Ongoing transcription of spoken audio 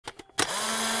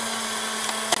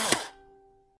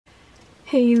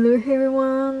Hello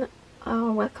everyone,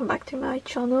 welcome back to my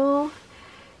channel.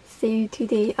 So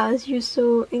today, as you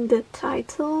saw in the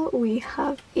title, we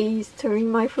have a story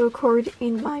my photocard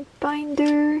in my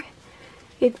binder.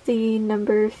 It's the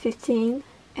number 15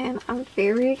 and I'm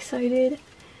very excited.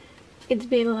 It's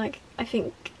been like, I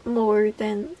think, more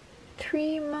than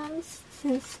 3 months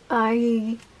since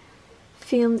I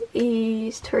filmed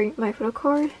a story my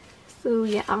photocard. So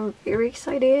yeah, I'm very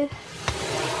excited.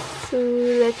 So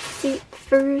let's see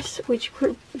first which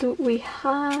group do we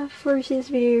have for this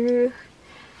video.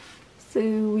 So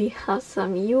we have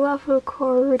some UFO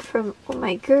card from Oh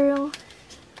My Girl.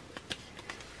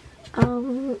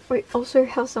 We also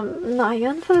have some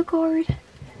Nyan photo card.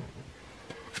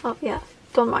 Oh yeah,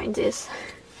 don't mind this.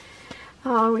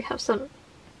 We have some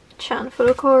Chan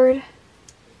photo card.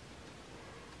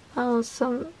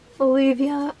 Some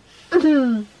Olivia.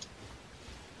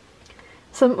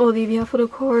 Some Olivia photo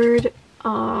card,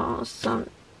 some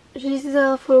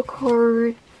Giselle photo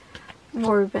card,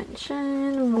 more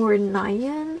Benchen, more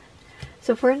Nyan.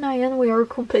 So for Nyan we are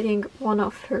completing one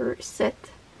of her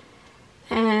set,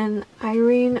 and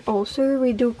Irene also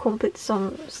we do complete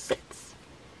some sets.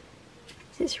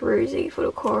 This Rosé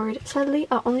photo card. Sadly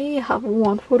I only have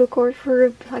one photo card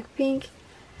for Blackpink.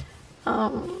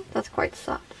 That's quite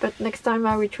sad, but next time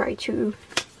I will try to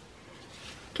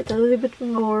get a little bit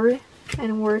more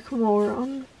and work more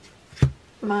on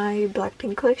my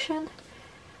Blackpink collection.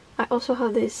 I also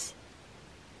have this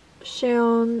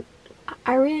Seon,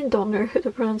 I really don't know how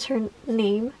to pronounce her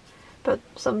name, but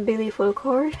some billlie photo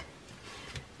card,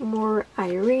 more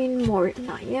Irene, more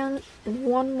Nyan, and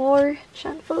one more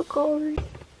Chan photo card.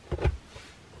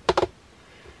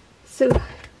 So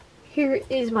here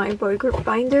is my boy group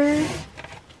binder,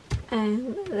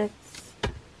 and let's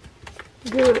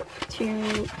go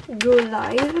to go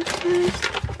live first.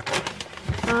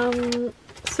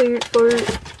 So for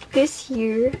this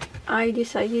year I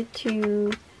decided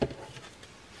to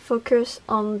focus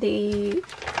on the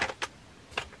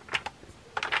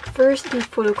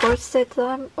photo card set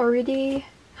that I already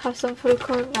have some photo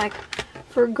card. Like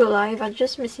for go live I'm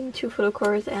just missing 2 photo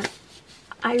cards and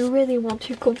I really want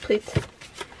to complete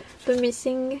the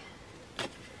missing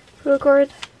photo card.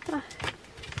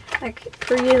 Like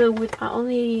for Yellowwood I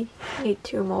only need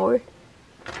 2 more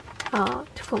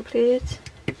to complete it.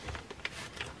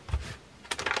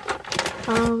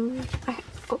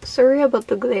 Sorry about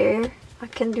the glare, I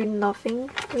can do nothing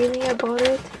really about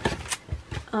it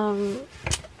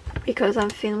because I'm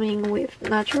filming with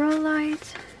natural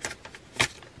light,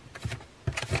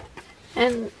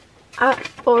 and I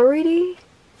already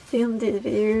filmed this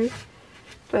video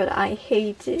but I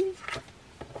hate it.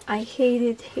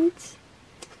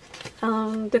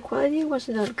 The quality was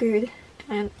not good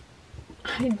and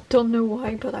I don't know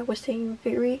why, but I was saying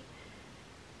very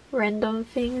random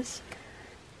things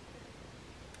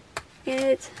in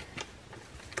it.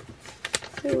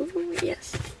 So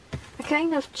yes, I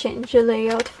kind of changed the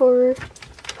layout for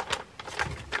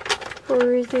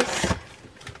this.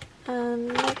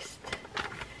 And next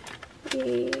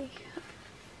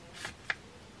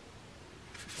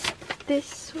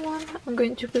this one I'm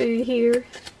going to put it here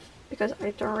because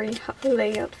I don't really have a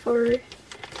layout for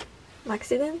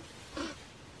Maxident.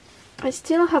 I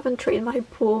still haven't tried my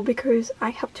pool because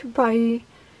I have to buy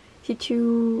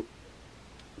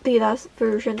the last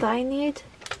version that I need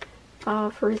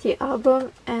for the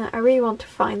album, and I really want to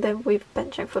find them with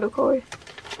Benchen photo card.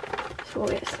 So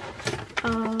yes,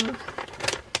 and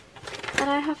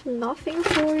I have nothing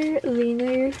for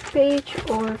Linear page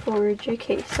or for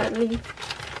JK sadly.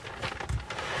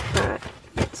 But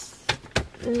it's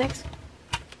next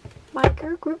my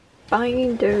girl group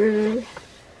binder.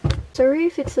 Sorry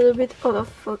if it's a little bit out of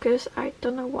focus, I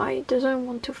don't know why it doesn't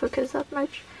want to focus that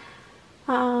much.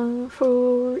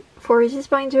 For this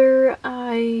binder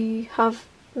I have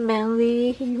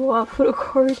mainly UA photo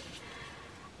card.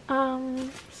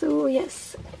 So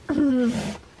yes.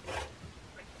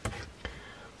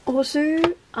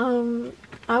 Also,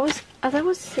 as I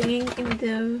was saying in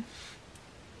the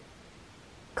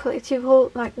collective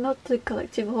haul, like not the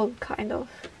collective haul, kind of,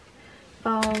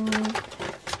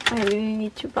 I really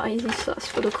need to buy this last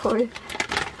photo card.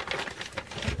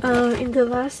 In the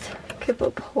last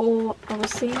Kpop haul I was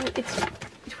saying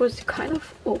it was kind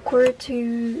of awkward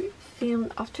to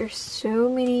film after so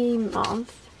many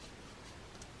months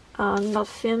not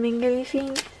filming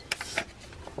anything.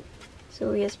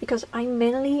 So yes, because I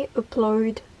mainly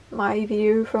upload my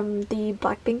video from the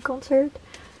Blackpink concert,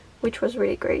 which was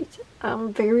really great.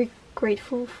 I'm very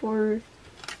grateful for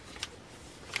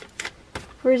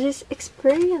this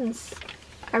experience.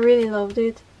 I really loved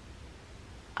it.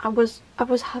 I was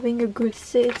having a good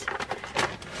sit.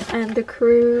 and the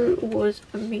crew was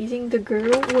amazing. The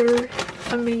girls were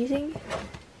amazing.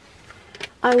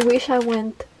 I wish I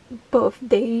went both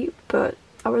day, but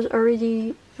I was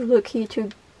already lucky to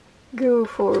go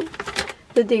for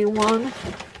the day one.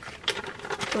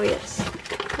 So yes.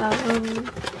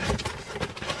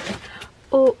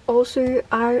 Oh, also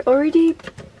I already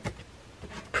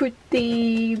put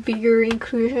the bigger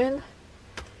inclusion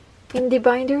in the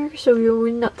binder, so you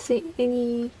will not see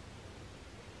any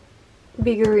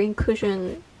bigger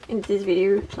inclusion in this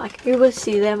video. Like, you will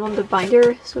see them on the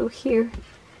binder. So here,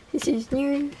 this is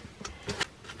new.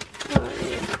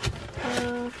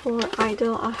 For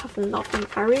Idol, I have nothing.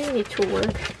 I really need to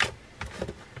work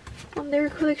on their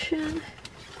collection.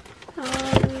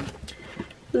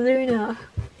 Loona.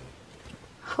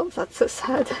 Oh, that's so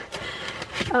sad.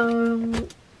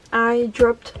 I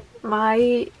dropped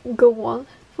my Go One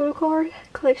photocard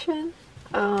collection.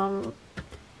 I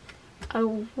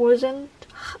wasn't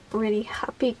really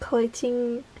happy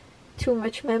collecting too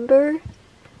much member.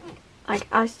 Like,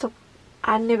 I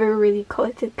never really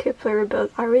collected Kpop,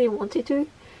 but I really wanted to.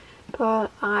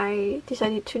 But I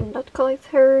decided to not collect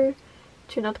her,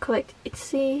 to not collect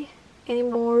ITZY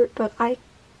anymore. But I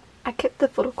kept the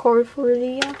photocard for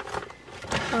Leah.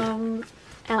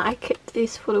 And I kept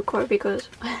this photocard because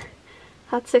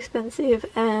that's expensive,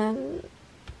 and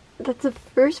that's the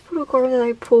first photocard that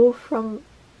I pulled from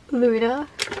Loona,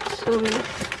 so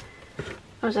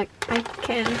I was like, I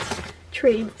can't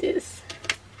trade this.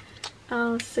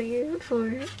 So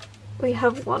we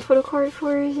have one photocard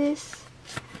for this.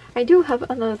 I do have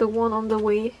another one on the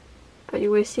way, but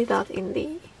you will see that in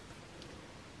the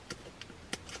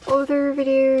other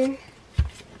video.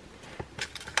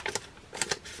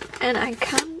 And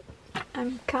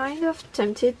I'm kind of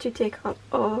tempted to take out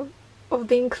all of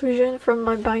the inclusion from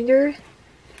my binder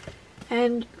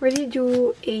and really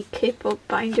do a Kpop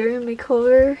binder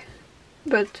makeover,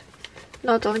 but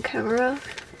not on camera,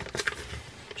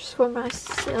 just for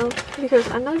myself, because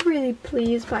I'm not really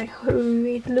pleased by how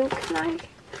it looks like.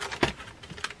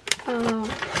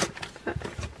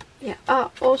 Yeah.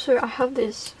 Also I have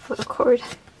this photocard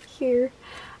here.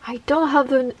 I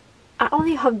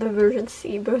only have the version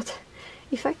C, but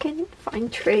if I can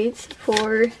find trades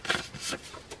for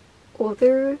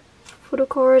other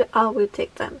photocard, I will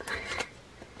take them.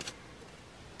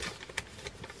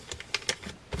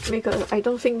 Because I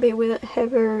don't think they will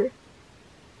ever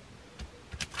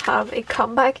have a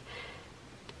comeback,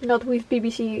 not with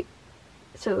BBC,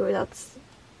 so that's,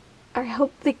 I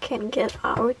hope they can get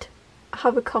out,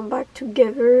 have a comeback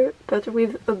together, but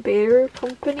with a better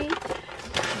company.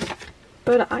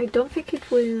 But I don't think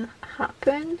it will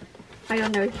happen. I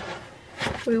don't know.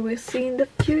 We will see in the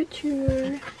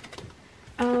future.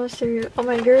 So, oh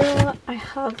my girl, I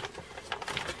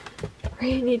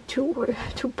really need to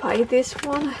buy this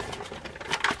one.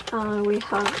 We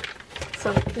have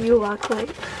some new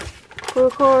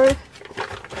photocard.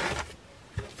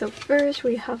 So first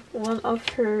we have one of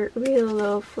her Real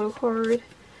Love photocard.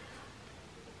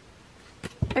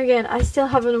 Again, I still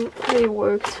haven't really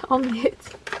worked on it,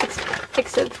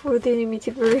 except for the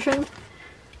limited version,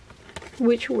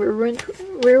 which weren't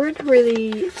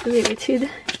really limited.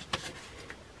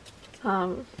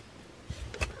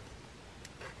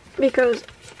 Because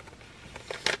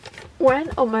when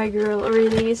Oh My Girl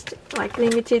released like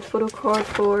limited photocard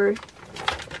for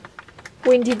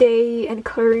Windy Day and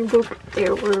Coloring Book, they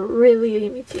were really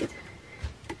limited.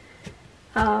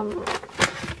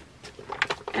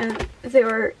 And they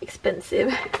were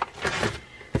expensive.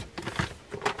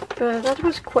 But that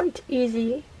was quite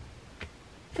easy,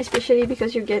 especially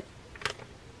because you get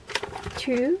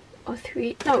 2 or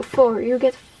 3, no, 4. You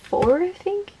get 4, I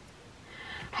think.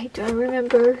 I don't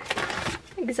remember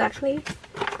exactly,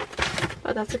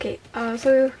 but that's okay.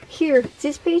 So here,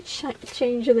 this page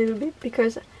changed a little bit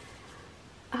because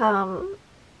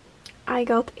I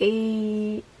got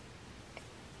a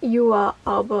Yua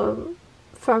album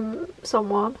from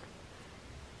someone.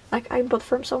 Like, I bought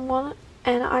from someone,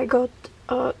 and I got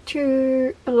a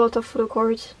lot of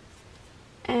photocards,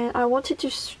 and I wanted to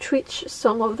switch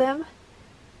some of them.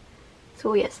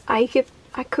 So yes, I kept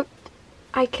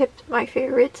my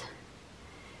favorite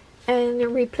and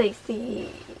replaced the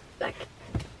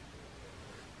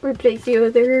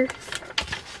other.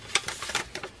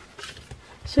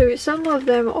 So some of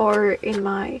them are in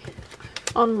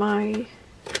on my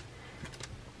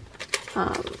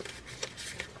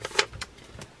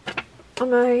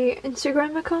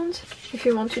Instagram account, if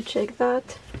you want to check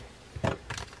that,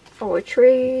 or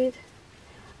trade.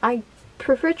 I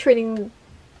prefer trading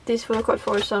this photocard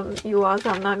for some URs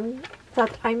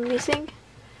that I'm missing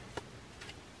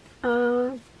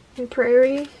in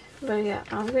Prairie, But yeah,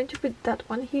 I'm going to put that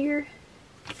one here,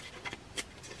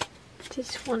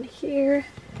 this one here.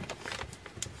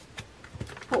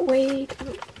 Oh wait,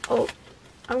 oh,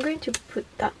 I'm going to put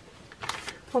that,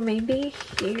 or maybe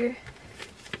here.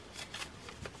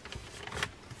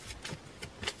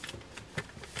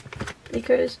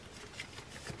 Because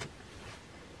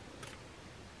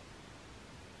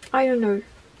I don't know,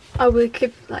 I will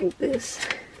keep like this.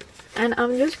 And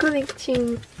I'm just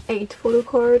collecting 8 photo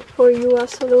cards for Yua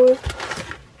Solo.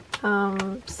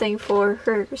 Same for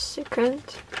her second,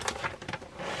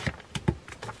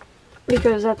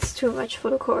 because that's too much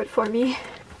photo card for me.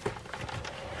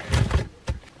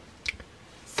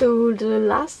 So the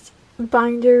last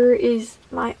binder is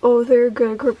my other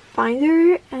girl group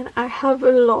binder, and I have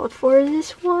a lot for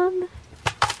this one,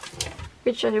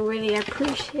 which I really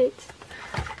appreciate.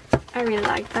 I really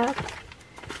like that.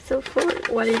 So for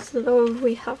What Is Love,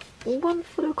 we have 1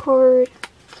 photo card.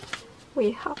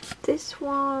 We have this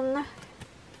one,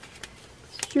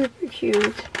 super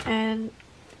cute. And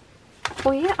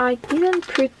oh yeah, I didn't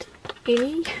put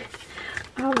any,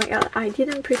 oh my god, I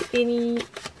didn't put any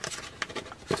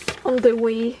on the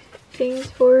way things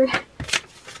for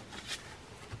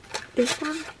this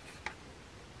one,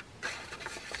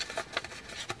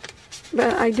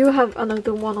 but I do have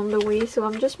another one on the way, so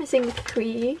I'm just missing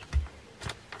 3,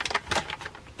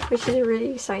 which is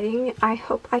really exciting. I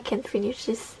hope I can finish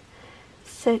this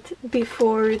set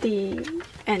before the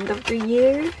end of the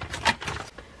year.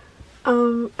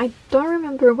 I don't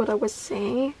remember what I was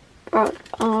saying, but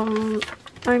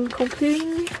I'm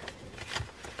completing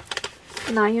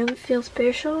Nyan Feel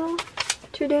Special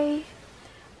today,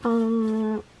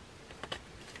 and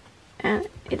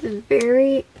it's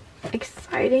very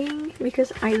exciting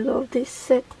because I love this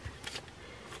set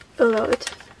a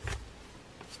lot.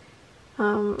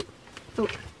 Oh.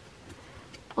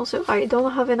 Also, I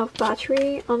don't have enough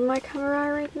battery on my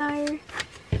camera right now,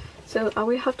 so I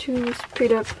will have to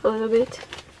speed up a little bit.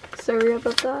 Sorry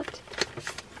about that.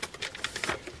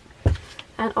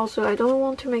 And also, I don't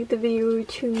want to make the video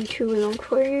too long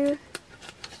for you.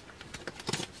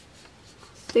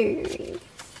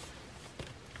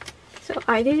 So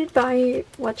I did buy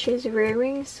what she's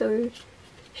wearing, so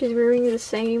she's wearing the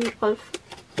same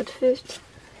outfit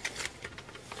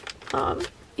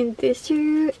in this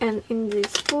 2 and in this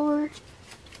 4.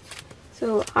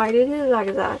 So I did it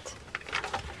like that,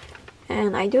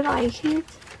 and I do like it.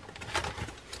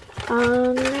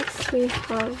 Next we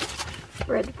have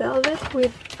Red Velvet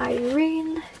with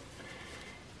Irene,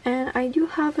 and I do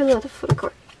have a lot of photo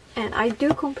cards, and I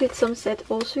do complete some set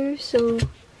also. So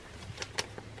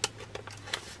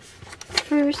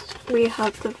first we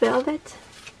have the Velvet.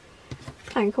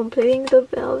 I'm completing the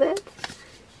Velvet.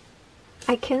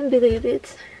 I can't believe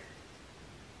it.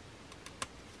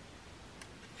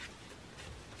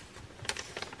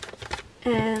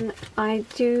 And I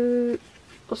do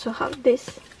also have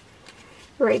this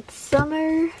Red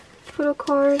Summer photo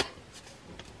card.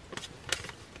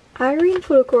 Irene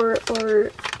photo cards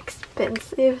are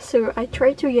expensive, so I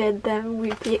tried to get them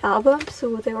with the album,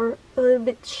 so they were a little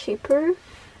bit cheaper.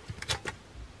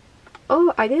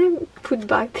 Oh, I didn't put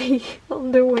back the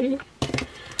on the way.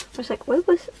 I was like, what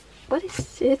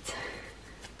is it?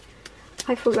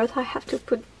 I forgot I have to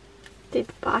put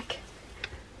it back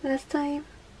last time.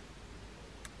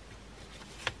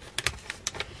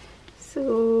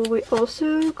 So we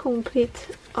also complete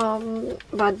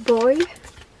Bad Boy.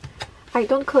 I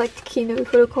don't collect Kino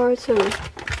photo cards, so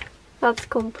that's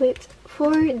complete.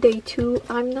 For day 2,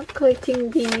 I'm not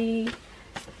collecting the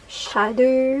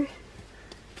Shadow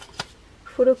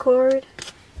photo card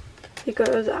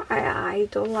because I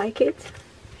don't like it.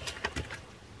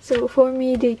 So for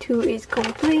me, day 2 is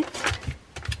complete.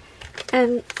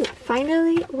 And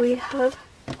finally we have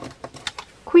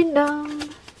Queendom.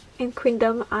 In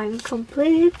Queendom, I'm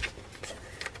complete.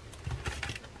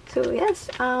 So yes,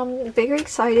 I'm very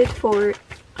excited for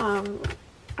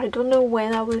I don't know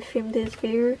when I will film this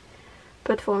video,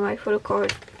 but for my photo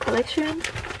card collection.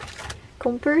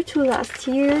 Compared to last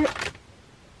year,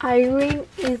 Irene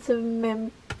is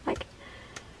a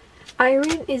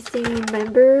Irene is the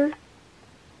member.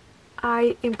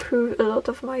 I improved a lot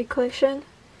of my collection.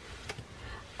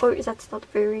 Or that's not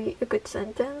very a good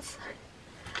sentence.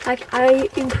 Like, I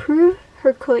improved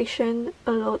her collection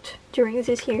a lot during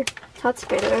this year. That's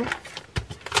better.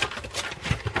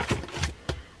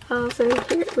 So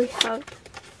here we have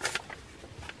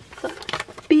some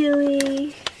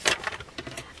billlie.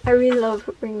 I really love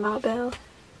Ring My Bell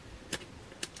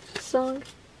song.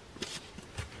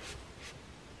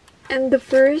 And the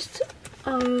first,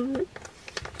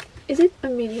 is it a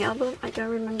mini album? I don't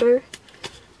remember.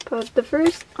 but the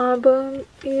first album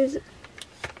is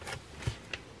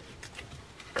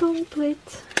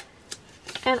complete,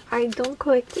 and I don't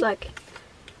collect like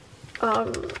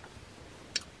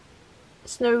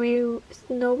Snowy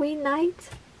Night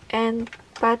and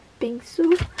Bad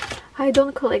Bingsu. I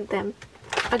don't collect them.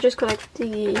 I just collect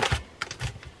the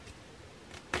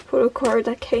photo card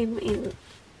that came in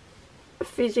a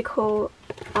physical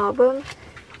album.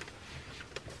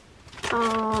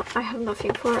 I have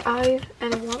nothing for IVE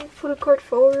and one photo card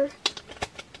for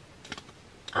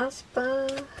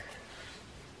aespa.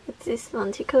 It's this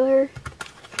multicolor.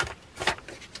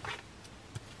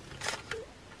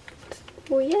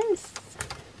 Oh yes!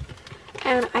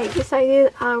 And I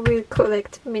decided I will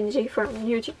collect Minji from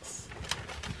NewJeans.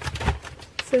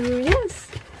 So yes!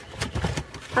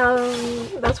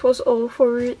 That was all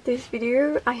for this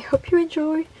video. I hope you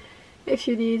enjoyed. If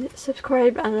you did,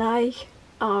 subscribe and like.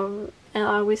 And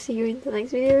I will see you in the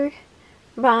next video.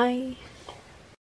 Bye!